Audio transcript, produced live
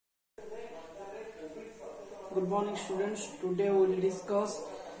Good morning students. Today we will discuss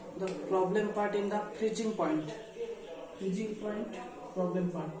the problem part in the freezing point. Freezing point, problem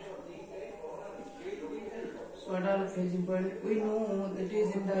part. So what are freezing point? We know that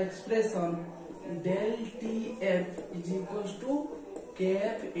is in the expression del Tf is equals to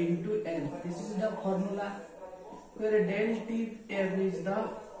Kf into N. This is the formula where del Tf is the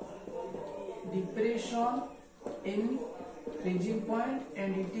depression in freezing point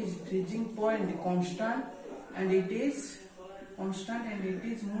and it is freezing point constant and it is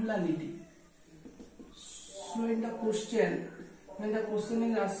molality. So in the question, when the question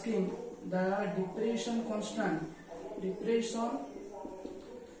is asking the depression constant,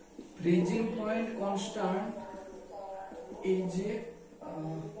 freezing point constant is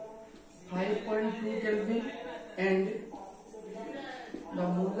 5.2 Kelvin and the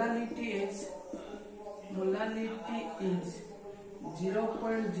molality is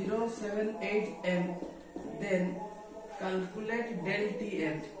 0.078 m. Then calculate del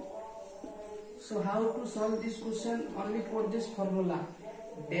Tf. So how to solve this question? Only for this formula.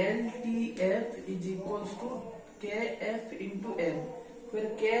 Del Tf is equals to Kf into M, where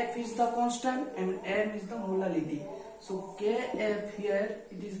Kf is the constant and M is the molality. So Kf here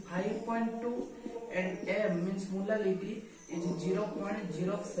it is 5.2 and M means molality is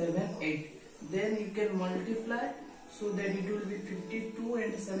 0.078. Then you can multiply so that it will be 52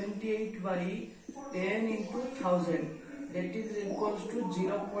 and 78 by 10 into 1000. That is equals to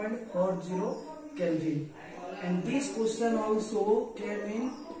 0.40 Kelvin. And this question also came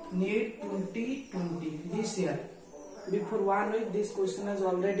in NEET 2020 this year. Before 1 week this question has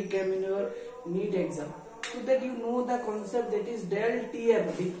already came in your NEET exam. So that you know the concept, that is del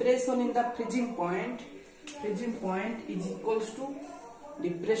Tf, depression in the freezing point is equals to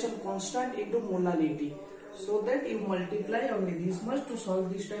depression constant into molality. So that you multiply only this much to solve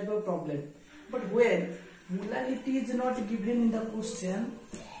this type of problem. But when molality is not given in the question,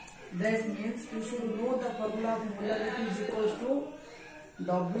 that means you should know the formula of molality is equals to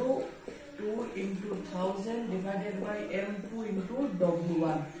W2 into 1000 divided by M2 into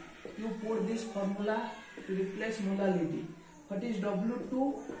W1. You put this formula to replace molality. What is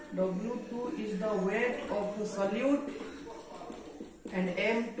W2? W2 is the weight of the solute and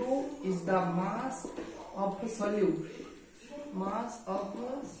M2 is the mass of the solute.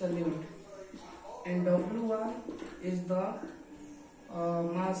 And W1 is the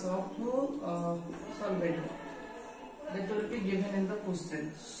mass of solvent. That will be given in the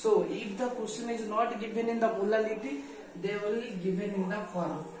question. So if the question is not given in the molality, they will be given in the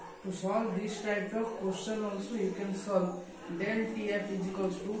form. To solve this type of question also you can solve del Tf is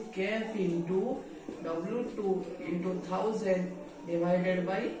equals to Kf into W2 into 1000 divided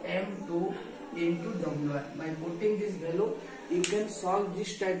by M2 into W1. By putting this value you can solve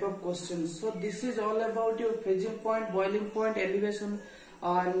this type of questions. So this is all about your freezing point, boiling point, elevation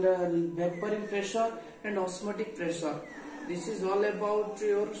and vaporing pressure and osmotic pressure. This is all about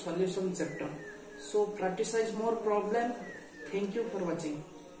your solution chapter. So practice more problem. Thank you for watching.